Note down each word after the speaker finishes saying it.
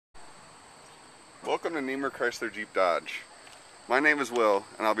Welcome to Chrysler Jeep Dodge. My name is Will,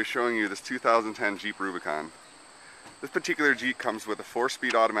 and I'll be showing you this 2010 Jeep Rubicon. This particular Jeep comes with a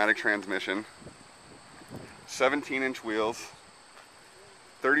 4-speed automatic transmission, 17-inch wheels,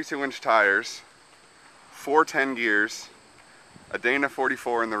 32-inch tires, 410 gears, a Dana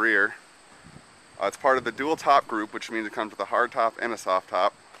 44 in the rear. It's part of the dual top group, which means it comes with a hard top and a soft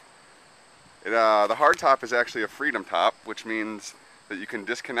top. The hard top is actually a freedom top, which means that you can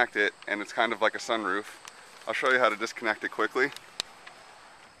disconnect it and it's kind of like a sunroof. I'll show you how to disconnect it quickly.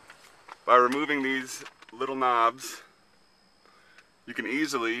 By removing these little knobs, you can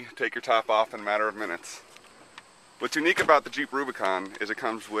easily take your top off in a matter of minutes. What's unique about the Jeep Rubicon is it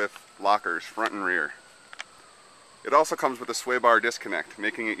comes with lockers, front and rear. It also comes with a sway bar disconnect,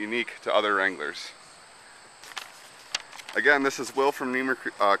 making it unique to other Wranglers. Again, this is Will from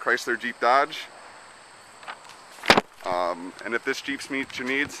Chrysler Jeep Dodge. And if this Jeep meets your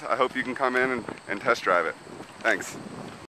needs, I hope you can come in and test drive it. Thanks.